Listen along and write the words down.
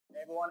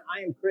Hey everyone,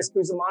 I am Chris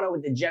Cusimano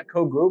with the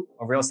Jetco Group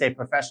of real estate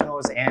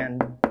professionals,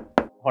 and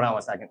hold on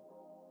one second.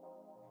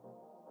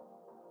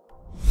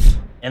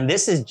 And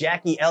this is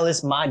Jackie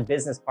Ellis, my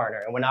business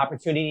partner. And when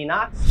opportunity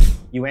knocks,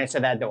 you answer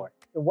that door.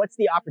 So what's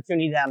the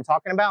opportunity that I'm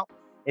talking about?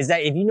 Is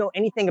that if you know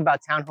anything about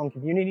townhome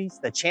communities,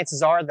 the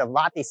chances are the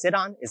lot they sit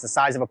on is the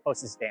size of a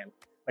postage stamp.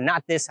 But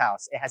not this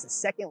house. It has the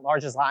second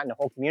largest lot in the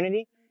whole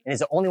community, and is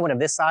the only one of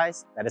this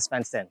size that is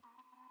fenced in.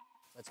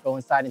 Let's go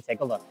inside and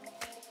take a look.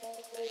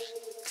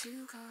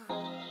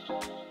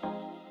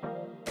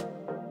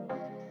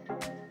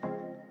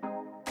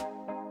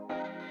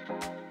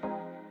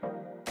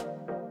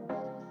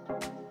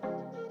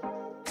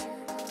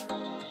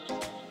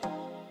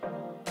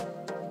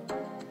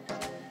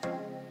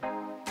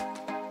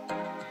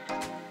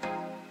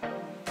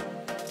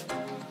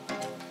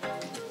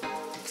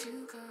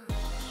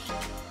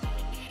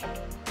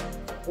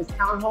 This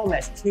townhome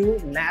has 2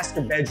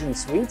 master bedroom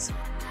suites.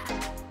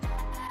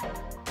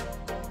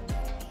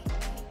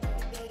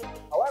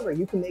 However,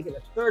 you can make it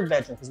a 3rd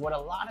bedroom, because what a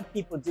lot of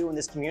people do in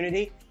this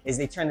community is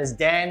they turn this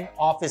den,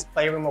 office,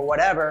 playroom, or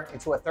whatever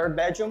into a 3rd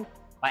bedroom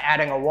by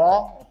adding a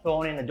wall and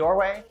filling in the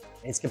doorway,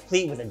 and it's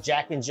complete with a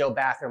Jack and Jill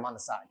bathroom on the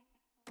side.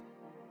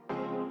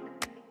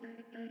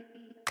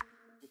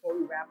 Before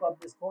we wrap up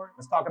this tour,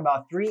 let's talk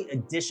about 3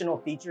 additional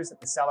features that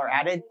the seller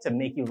added to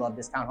make you love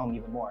this townhome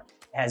even more.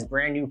 It has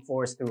brand new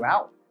floors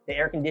throughout. The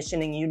air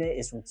conditioning unit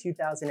is from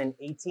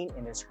 2018,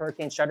 and there's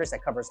hurricane shutters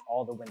that covers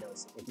all the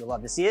windows. If you'd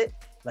love to see it,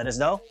 let us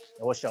know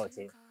and we'll show it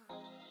to you.